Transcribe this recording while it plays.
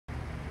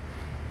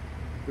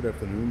Good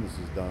afternoon, this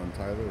is Don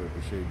Tyler at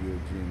Boucher,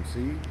 Buick,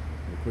 GMC.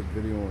 A quick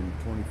video on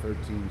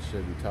 2013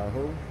 Chevy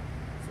Tahoe.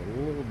 It's a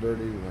little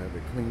dirty, we'll have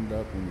it cleaned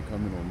up when you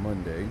come in on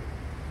Monday.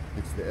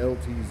 It's the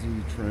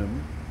LTZ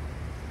trim.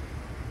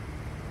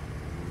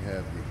 We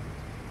have the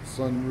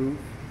sunroof,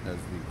 has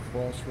the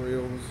cross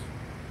rails.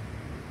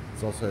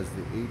 It also has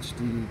the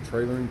HD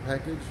trailering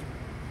package.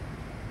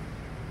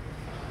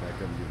 Back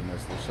up and give a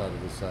nice little shot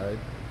of the side.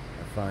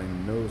 I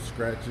find no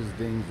scratches,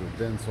 dings, or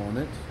dents on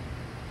it.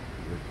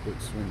 Give a quick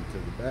swing to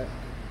the back.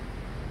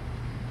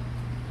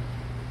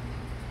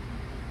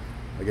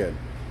 Again,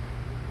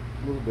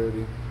 a little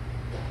dirty.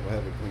 We'll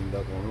have it cleaned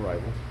up on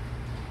arrival.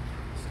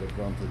 Step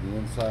onto the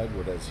inside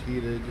where it has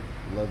heated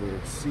leather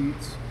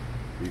seats.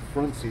 The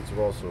front seats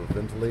are also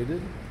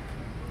ventilated.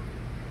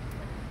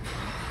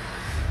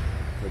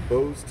 The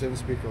Bose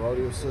 10-speaker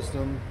audio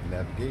system,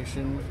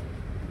 navigation.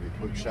 Give you a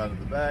quick shot of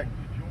the back.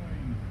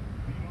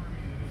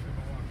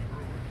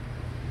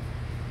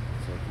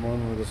 So come on,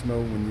 let us know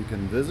when you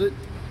can visit.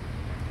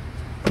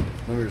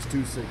 Number is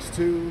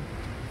 262-409-2600.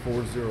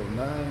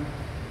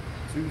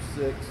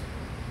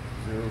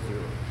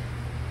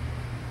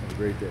 Have a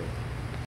great day.